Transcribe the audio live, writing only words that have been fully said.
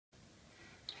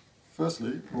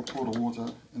Firstly, we'll pour the water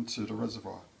into the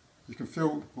reservoir. You can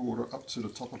fill the water up to the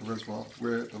top of the reservoir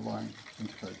where the line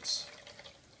indicates.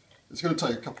 It's going to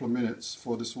take a couple of minutes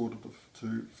for this water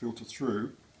to filter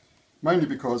through, mainly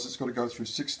because it's got to go through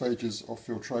 6 stages of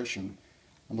filtration,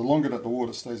 and the longer that the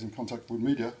water stays in contact with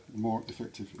media, the more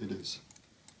effective it is.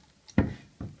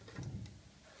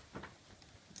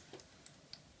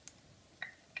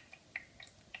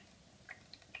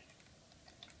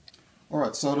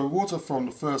 Alright, so the water from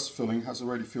the first filling has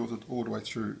already filtered all the way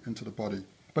through into the body,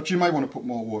 but you may want to put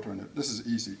more water in it. This is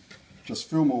easy. Just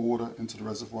fill more water into the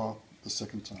reservoir the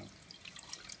second time.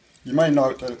 You may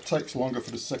note that it takes longer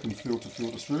for the second fill to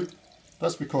filter through.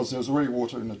 That's because there's already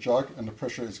water in the jug and the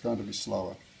pressure is going to be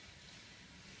slower.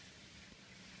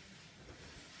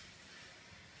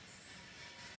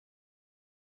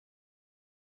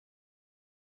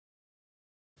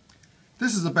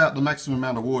 This is about the maximum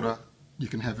amount of water you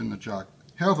can have in the jug.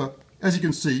 However, as you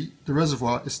can see, the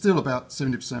reservoir is still about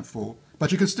 70% full,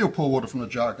 but you can still pour water from the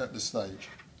jug at this stage.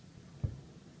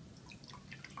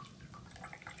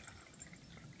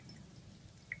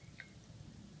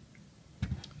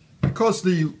 Because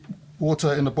the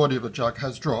water in the body of the jug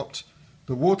has dropped,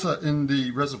 the water in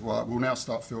the reservoir will now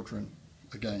start filtering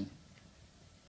again.